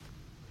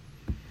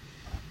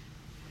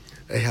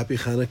A happy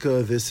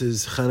Hanukkah. This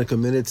is Hanukkah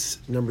Minutes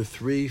number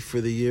 3 for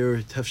the year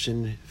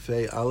Tafshin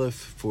Fei Aleph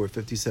for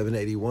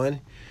 5781.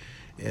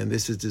 And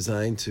this is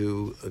designed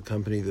to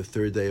accompany the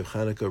third day of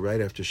Hanukkah right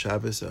after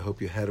Shabbos. I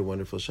hope you had a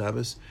wonderful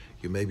Shabbos.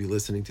 You may be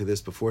listening to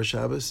this before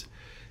Shabbos.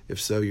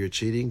 If so, you're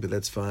cheating, but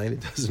that's fine.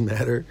 It doesn't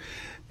matter.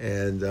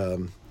 And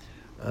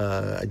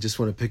I just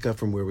want to pick up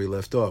from where we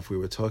left off. We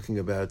were talking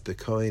about the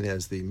Kohen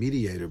as the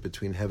mediator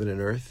between heaven and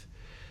earth,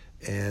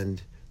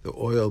 and the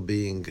oil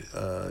being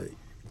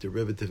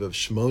derivative of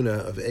Shmona,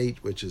 of 8,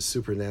 which is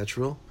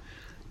supernatural,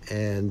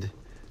 and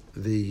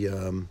the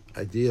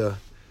idea,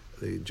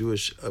 the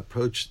Jewish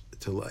approach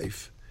to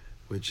life,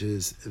 which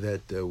is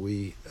that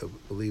we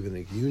believe in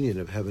a union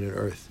of heaven and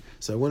earth.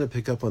 So I want to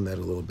pick up on that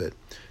a little bit,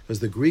 because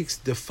the Greeks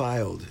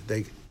defiled,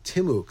 they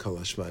timu kol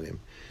hashmanim,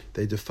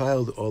 they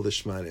defiled all the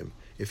shmanim.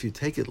 If you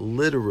take it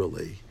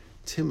literally,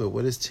 timu,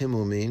 what does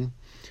timu mean?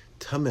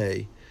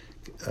 Tameh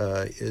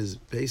is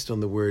based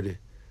on the word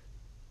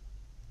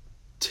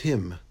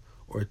tim,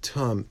 or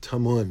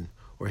tamun,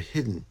 or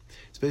hidden.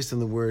 It's based on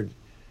the word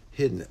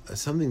hidden.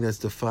 Something that's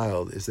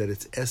defiled is that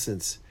its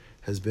essence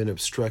has been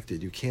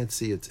obstructed. You can't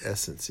see its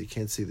essence. You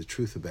can't see the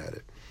truth about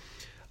it.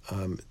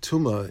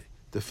 Tuma,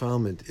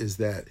 defilement, is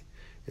that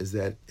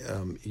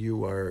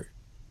you are.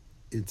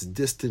 It's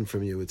distant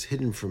from you. It's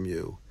hidden from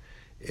you.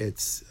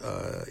 It's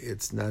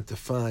not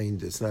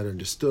defined. It's not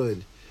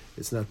understood.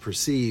 It's not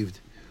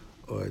perceived,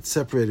 or it's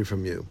separated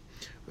from you.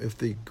 If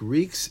the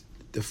Greeks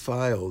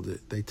defiled,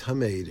 they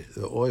tamed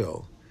the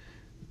oil,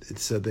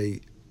 so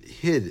they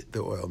hid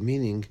the oil,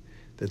 meaning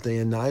that they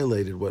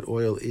annihilated what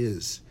oil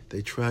is.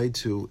 They tried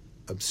to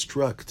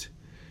obstruct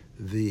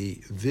the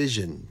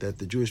vision that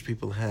the Jewish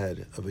people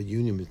had of a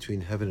union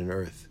between heaven and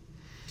earth.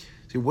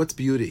 See, what's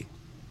beauty?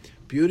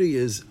 Beauty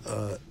is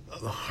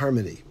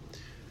harmony.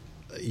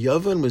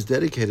 Yavan was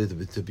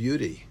dedicated to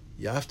beauty.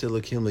 Yafta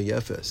Lakim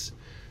Yefes.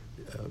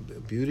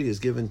 Beauty is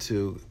given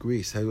to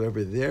Greece.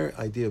 However, their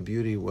idea of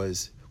beauty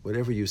was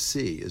whatever you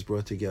see is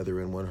brought together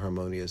in one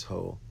harmonious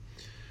whole.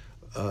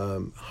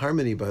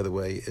 Harmony, by the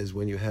way, is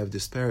when you have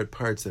disparate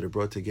parts that are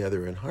brought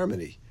together in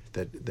harmony,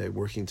 that they're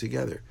working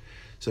together.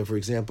 So, for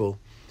example,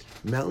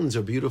 mountains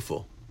are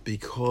beautiful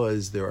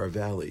because there are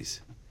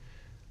valleys.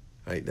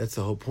 Right? That's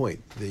the whole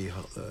point. The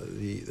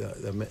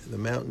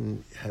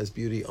mountain has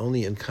beauty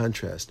only in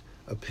contrast.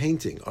 A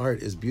painting,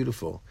 art, is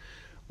beautiful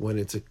when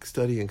it's a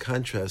study in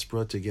contrast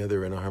brought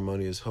together in a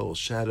harmonious whole,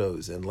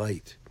 shadows and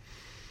light.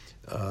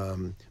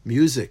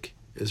 Music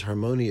is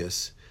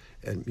harmonious,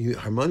 and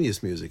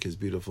harmonious music is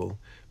beautiful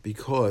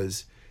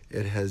because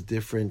it has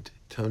different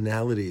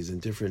tonalities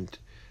and different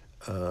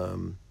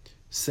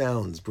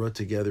sounds brought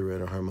together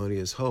in a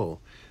harmonious whole.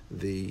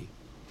 The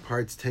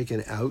parts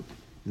taken out,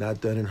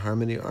 not done in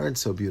harmony, aren't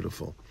so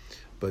beautiful,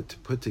 but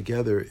put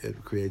together,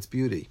 it creates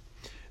beauty.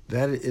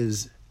 That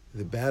is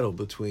the battle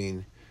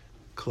between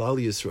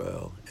Klal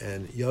Yisrael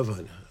and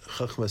Yavan,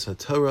 Chachmas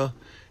HaTorah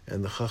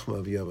and the Chachma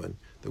of Yavan.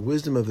 The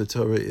wisdom of the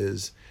Torah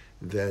is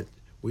that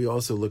we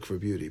also look for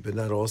beauty, but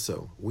not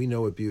also. We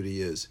know what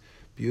beauty is.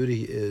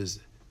 Beauty is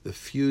the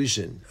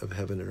fusion of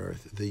heaven and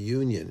earth, the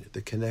union,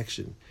 the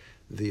connection,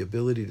 the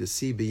ability to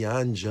see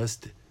beyond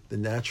just the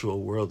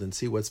natural world and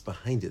see what's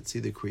behind it, see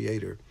the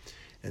Creator,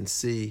 and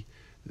see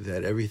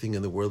that everything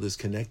in the world is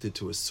connected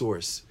to a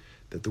source,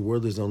 that the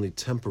world is only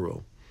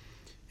temporal,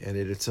 and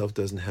it itself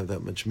doesn't have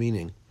that much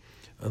meaning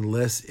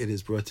unless it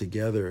is brought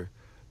together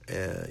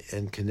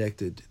and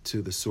connected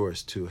to the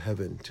source, to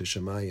heaven, to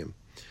Shemayim.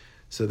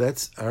 So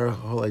that's our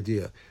whole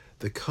idea.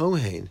 The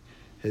Kohen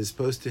is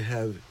supposed to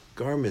have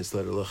garments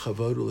that are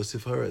l'chavod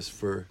u'l'sifaras,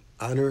 for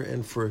honor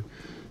and for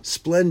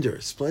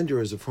splendor.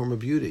 Splendor is a form of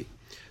beauty.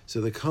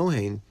 So the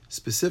Kohen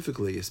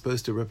specifically is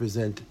supposed to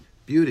represent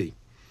beauty.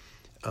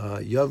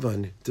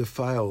 Yavan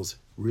defiles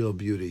real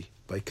beauty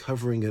by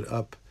covering it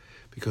up,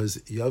 because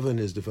Yavan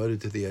is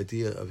devoted to the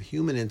idea of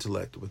human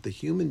intellect, what the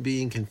human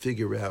being can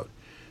figure out.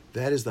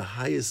 That is the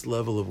highest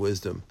level of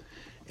wisdom.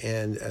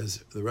 And as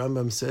the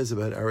Rambam says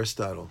about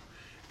Aristotle,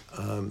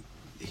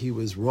 he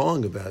was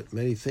wrong about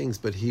many things,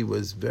 but he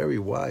was very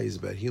wise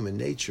about human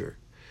nature.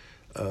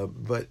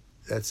 But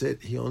that's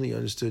it. He only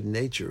understood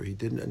nature. He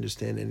didn't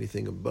understand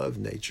anything above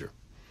nature.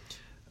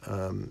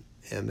 And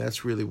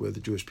that's really where the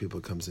Jewish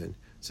people comes in.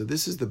 So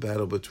this is the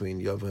battle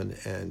between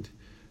Yavan and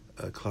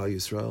Klal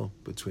Yisrael,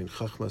 between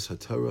Chachmas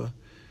HaTorah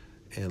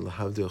and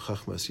Lahavdil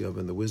Chachmas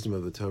Yavan, the wisdom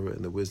of the Torah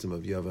and the wisdom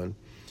of Yavan.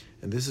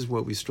 And this is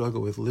what we struggle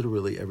with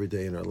literally every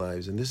day in our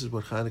lives. And this is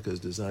what Hanukkah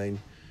is designed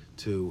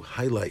to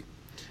highlight.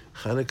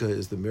 Hanukkah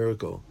is the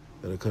miracle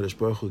that HaKadosh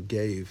Baruch Hu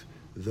gave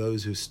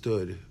those who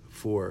stood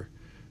for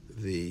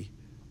the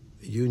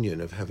union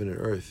of heaven and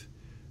earth,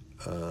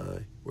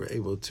 were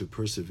able to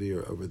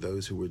persevere over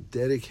those who were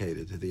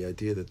dedicated to the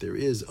idea that there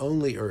is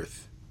only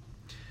earth.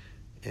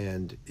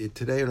 And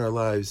today in our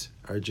lives,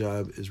 our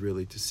job is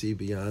really to see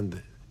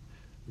beyond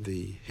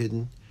the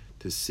hidden,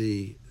 to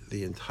see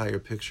the entire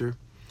picture,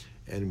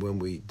 and when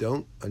we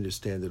don't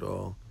understand it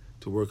all,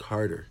 to work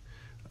harder,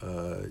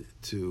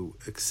 to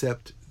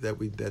accept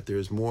that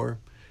there's more,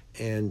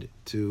 and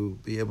to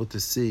be able to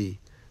see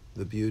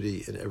the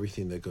beauty in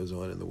everything that goes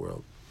on in the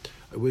world.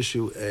 I wish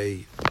you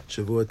a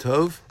Shavua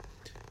Tov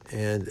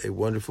and a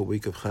wonderful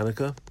week of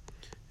Hanukkah,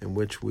 in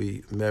which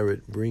we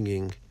merit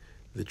bringing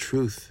the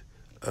truth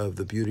of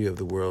the beauty of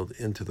the world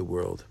into the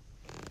world.